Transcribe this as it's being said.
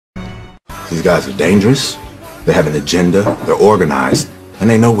These guys are dangerous, they have an agenda, they're organized, and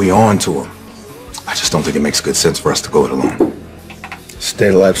they know we're on to them. I just don't think it makes good sense for us to go it alone.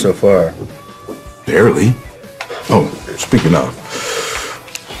 Stayed alive so far. Barely. Oh, speaking of,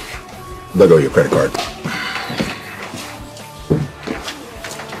 let go of your credit card.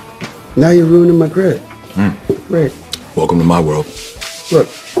 Now you're ruining my credit. Great. Welcome to my world. Look,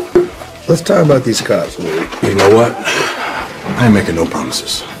 let's talk about these cops, man. You know what? I ain't making no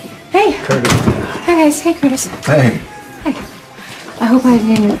promises. Hey. Curtis. Hi, guys. Hey, Curtis. Hey. Hi. I hope I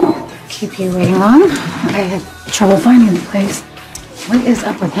didn't keep you waiting long. I had trouble finding the place. What is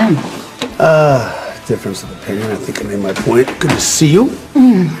up with him? Difference of opinion. I think I made my point. Good to see you.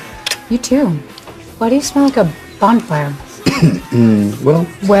 You too. Why do you smell like a bonfire?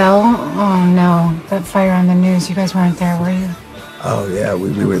 Well, oh no. That fire on the news. You guys weren't there, were you? oh yeah,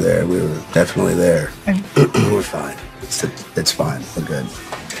 we were there. We were definitely there. We're fine. It's fine. We're good.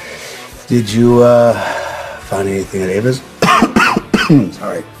 Did you find anything at Ava's?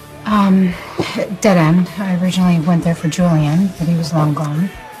 Sorry. Dead end. I originally went there for Julian, but he was long gone.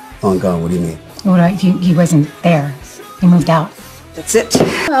 Long gone. What do you mean? He wasn't there. He moved out. That's it.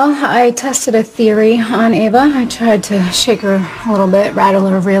 Well, I tested a theory on Ava. I tried to shake her a little bit, rattle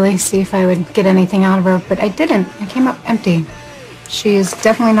her really, see if I would get anything out of her, but I didn't. I came up empty. She is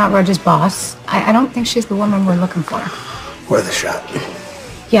definitely not Roger's boss. I don't think she's the woman we're looking for. Worth a shot.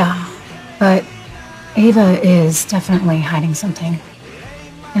 Yeah, but Ava is definitely hiding something.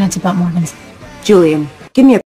 And it's about Morgan's. Julian, give me a